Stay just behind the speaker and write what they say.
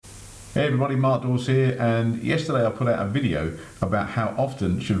Hey everybody, Mark Dawes here, and yesterday I put out a video about how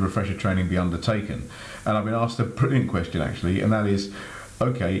often should refresher training be undertaken, and I've been asked a brilliant question actually, and that is,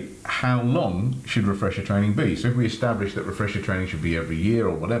 okay, how long should refresher training be? So if we establish that refresher training should be every year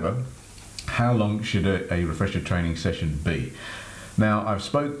or whatever, how long should a refresher training session be? Now, I've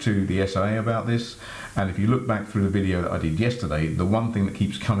spoke to the SIA about this, and if you look back through the video that I did yesterday, the one thing that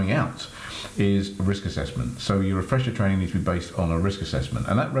keeps coming out is risk assessment. So your refresher training needs to be based on a risk assessment,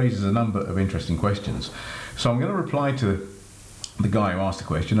 and that raises a number of interesting questions. So I'm going to reply to the guy who asked the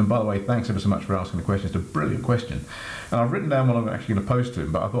question, and by the way, thanks ever so much for asking the question. It's a brilliant question, and I've written down what I'm actually going to post to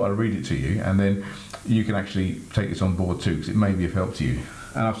him, but I thought I'd read it to you, and then you can actually take this on board too, because it may be of help to you.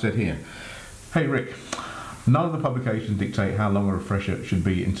 And I've said here, hey Rick, none of the publications dictate how long a refresher should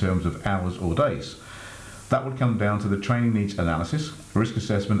be in terms of hours or days. That would come down to the training needs analysis, risk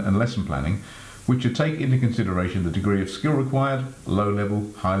assessment and lesson planning, which should take into consideration the degree of skill required, low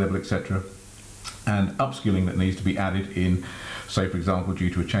level, high level, etc., and upskilling that needs to be added in, say for example, due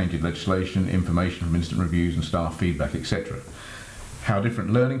to a change in legislation, information from instant reviews and staff feedback, etc. How different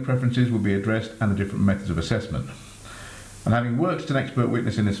learning preferences will be addressed and the different methods of assessment. And having worked as an expert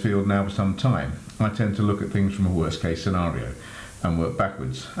witness in this field now for some time, I tend to look at things from a worst case scenario and work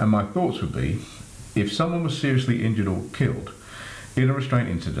backwards. And my thoughts would be, if someone was seriously injured or killed in a restraint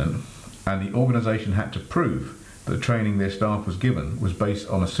incident and the organisation had to prove that the training their staff was given was based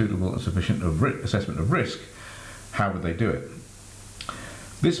on a suitable and sufficient assessment of risk, how would they do it?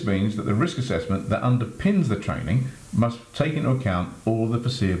 This means that the risk assessment that underpins the training must take into account all the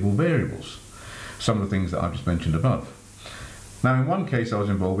foreseeable variables, some of the things that I've just mentioned above. Now, in one case I was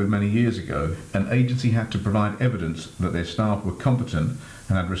involved with many years ago, an agency had to provide evidence that their staff were competent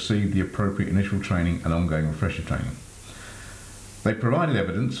and had received the appropriate initial training and ongoing refresher training. They provided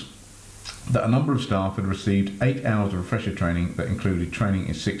evidence that a number of staff had received 8 hours of refresher training that included training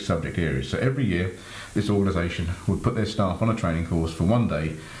in 6 subject areas. So every year this organisation would put their staff on a training course for one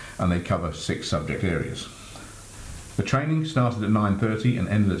day and they'd cover 6 subject areas. The training started at 9:30 and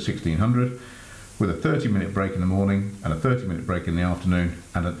ended at 1600, with a 30-minute break in the morning and a 30-minute break in the afternoon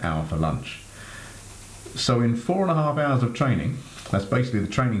and an hour for lunch. So in 4.5 hours of training, that's basically the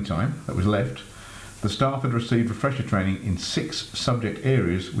training time that was left, the staff had received refresher training in 6 subject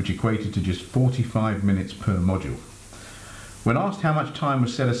areas, which equated to just 45 minutes per module. When asked how much time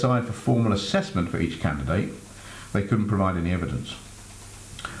was set aside for formal assessment for each candidate, they couldn't provide any evidence.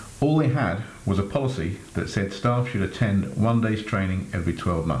 All they had was a policy that said staff should attend one day's training every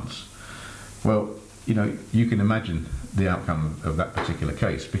 12 months. Well, you know, you can imagine the outcome of that particular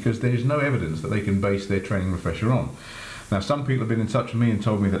case, because there is no evidence that they can base their training refresher on. Now, some people have been in touch with me and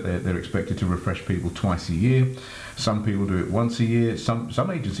told me that they're expected to refresh people twice a year. Some people do it once a year. Some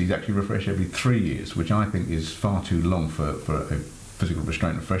agencies actually refresh every 3 years, which I think is far too long for a physical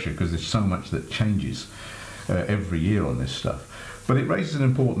restraint refresher, because there's so much that changes every year on this stuff. But it raises an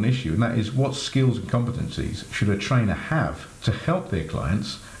important issue, and that is, what skills and competencies should a trainer have to help their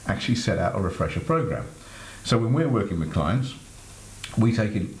clients actually set out a refresher program? So when we're working with clients, we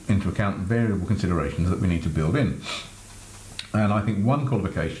take into account variable considerations that we need to build in. And I think one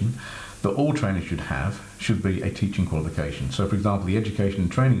qualification that all trainers should be a teaching qualification. So for example, the Education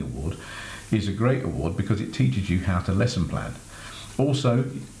and Training Award is a great award because it teaches you how to lesson plan. Also,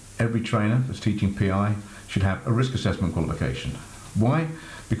 every trainer that's teaching PI should have a risk assessment qualification. Why?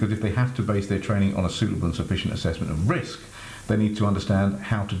 Because if they have to base their training on a suitable and sufficient assessment of risk, they need to understand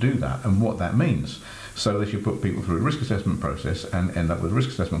how to do that and what that means. So they should put people through a risk assessment process and end up with a risk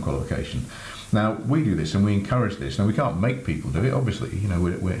assessment qualification. Now, we do this and we encourage this. Now, we can't make people do it, obviously. You know,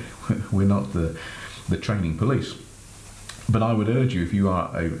 we're not the training police. But I would urge you, if you are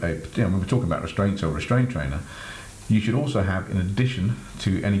when we're talking about restraints or a restraint trainer, you should also have, in addition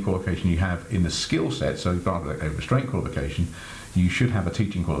to any qualification you have in the skill set, so for example, a restraint qualification, you should have a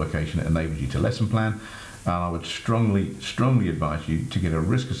teaching qualification that enables you to lesson plan. And I would strongly advise you to get a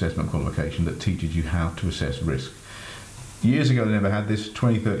risk assessment qualification that teaches you how to assess risk. Years ago they never had this.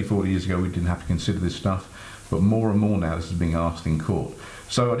 20, 30, 40 years ago we didn't have to consider this stuff, but more and more now this is being asked in court.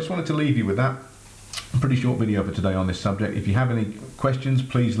 So I just wanted to leave you with that. A pretty short video for today on this subject. If you have any questions,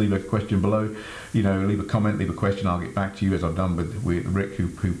 please leave a question below. You know, leave a comment, leave a question. I'll get back to you, as I've done with Rick,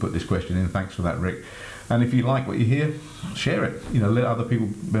 who put this question in. Thanks for that, Rick. And if you like what you hear, share it. You know, let other people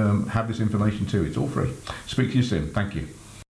have this information too. It's all free. Speak to you soon. Thank you.